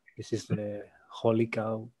 This is the Holy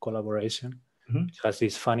Cow collaboration, which has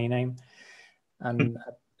this funny name. And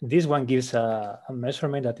this one gives a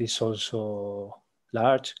measurement that is also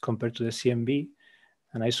large compared to the CMB.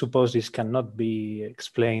 And I suppose this cannot be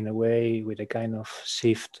explained away with a kind of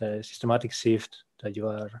shift, systematic shift that you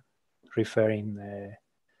are referring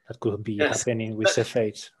that could be happening with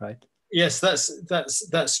Cepheids, right? Yes,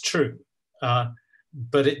 that's true,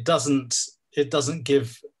 but it doesn't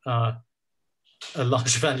give a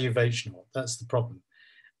large value of H0. That's the problem.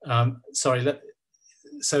 Sorry.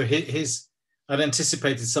 So I'd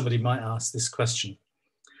anticipated somebody might ask this question.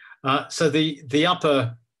 So the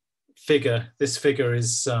upper figure, this figure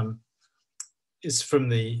is from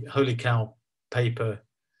the Holy Cow paper,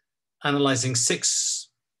 analyzing 6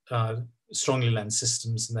 strongly lensed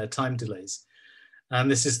systems and their time delays. And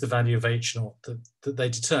this is the value of H0 that they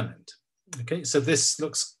determined. Okay, so this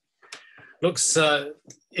looks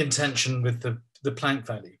in tension with the Planck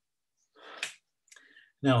value.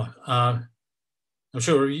 Now, I'm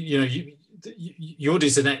sure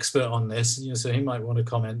Jordi's an expert on this, so he might want to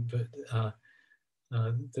comment, but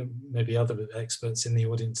there may be other experts in the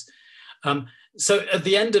audience. So at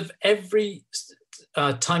the end of every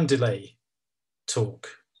time delay talk,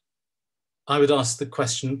 I would ask the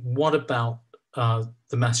question, what about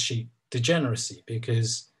the mass sheet degeneracy?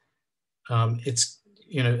 Because it's,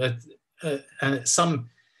 and some,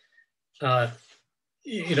 a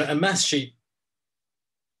mass sheet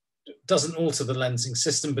doesn't alter the lensing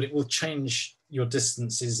system, but it will change your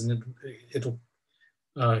distances, and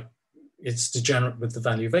it's degenerate with the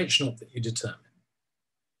value of H0 that you determine.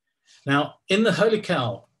 Now, in the Holy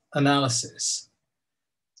Cow analysis,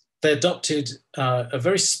 they adopted a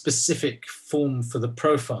very specific form for the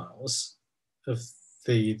profiles of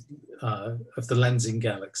the lensing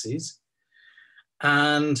galaxies,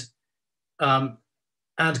 and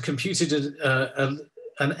computed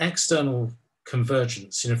an external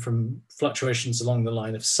convergence, from fluctuations along the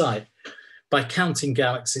line of sight, by counting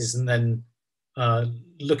galaxies and then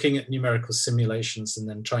looking at numerical simulations and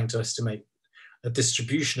then trying to estimate a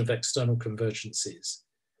distribution of external convergences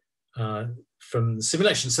from the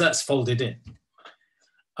simulation. So that's folded in.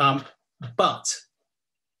 But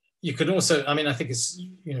you can also, I think it's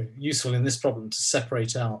useful in this problem to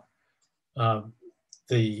separate out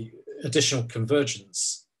the additional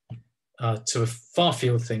convergence to a far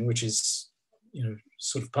field thing, which is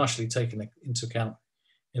sort of partially taken into account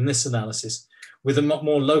in this analysis, with a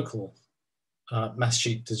more local mass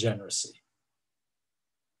sheet degeneracy.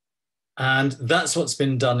 And that's what's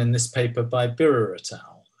been done in this paper by Birrer et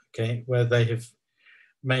al., okay, where they have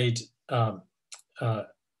made a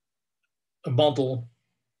model.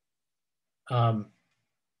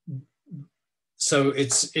 So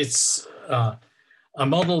it's a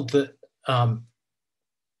model that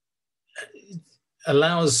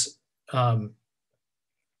allows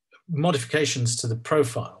modifications to the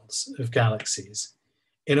profiles of galaxies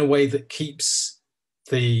in a way that keeps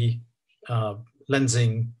the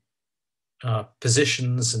lensing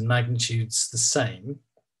positions and magnitudes the same,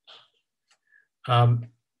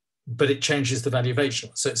 but it changes the value of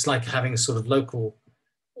H0. So it's like having a sort of local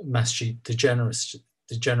mass sheet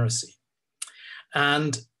degeneracy.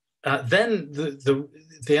 And then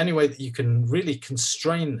the only way that you can really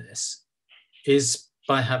constrain this is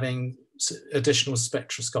by having additional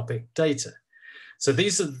spectroscopic data. So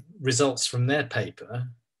these are results from their paper.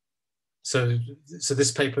 So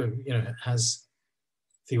this paper, has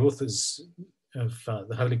the authors of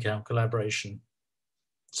the Holy Cow collaboration.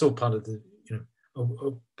 It's all part of the,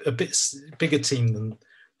 a bit bigger team than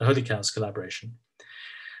the Holy Cow's collaboration.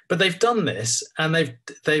 But they've done this, and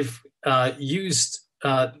they've used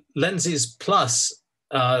lenses plus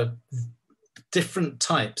different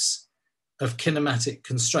types of kinematic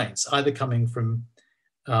constraints, either coming from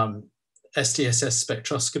SDSS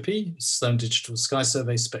spectroscopy, Sloan Digital Sky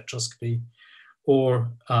Survey spectroscopy,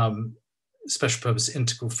 or special purpose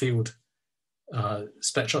integral field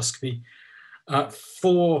spectroscopy,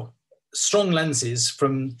 for strong lenses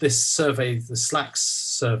from this survey, the SLACS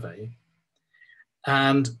survey.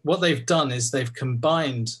 And what they've done is they've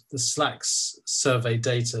combined the SLACS survey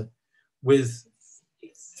data with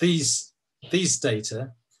these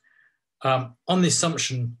data on the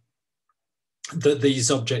assumption that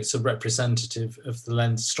these objects are representative of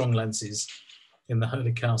the strong lenses in the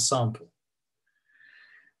Holy Cow sample.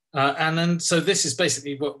 And then, so this is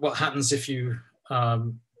basically what happens if you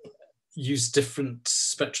use different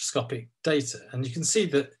spectroscopic data. And you can see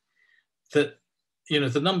that the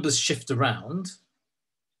numbers shift around.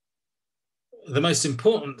 The most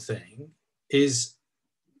important thing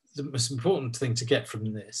to get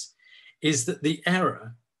from this is that the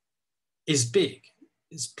error is big.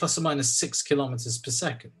 It's plus or minus 6 kilometers per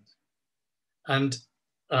second. And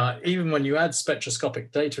even when you add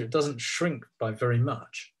spectroscopic data, it doesn't shrink by very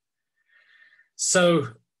much. So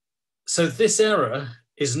this error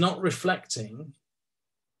is not reflecting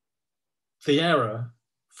the error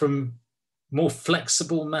from more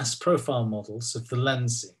flexible mass profile models of the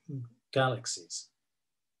lensing galaxies,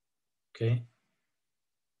 okay?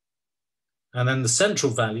 And then the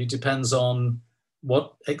central value depends on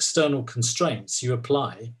what external constraints you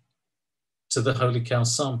apply to the Holy Cow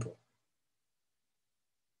sample,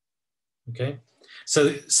 okay?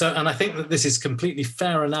 So, and I think that this is completely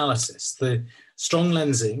fair analysis. The strong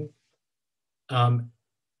lensing,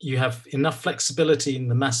 you have enough flexibility in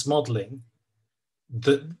the mass modeling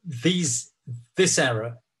that this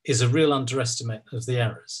error is a real underestimate of the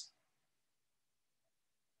errors.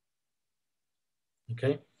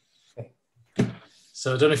 Okay.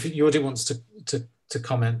 So I don't know if Jordi wants to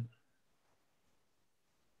comment.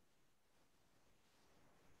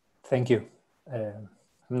 Thank you. I'm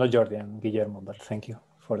not Jordi, I'm Guillermo, but thank you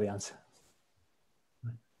for the answer.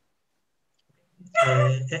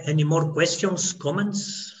 Any more questions,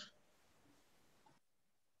 comments?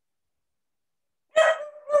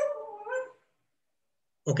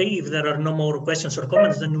 Okay, if there are no more questions or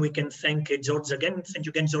comments, then we can thank George again. Thank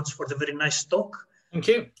you again, George, for the very nice talk. Thank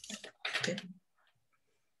you. Okay.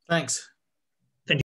 Thanks.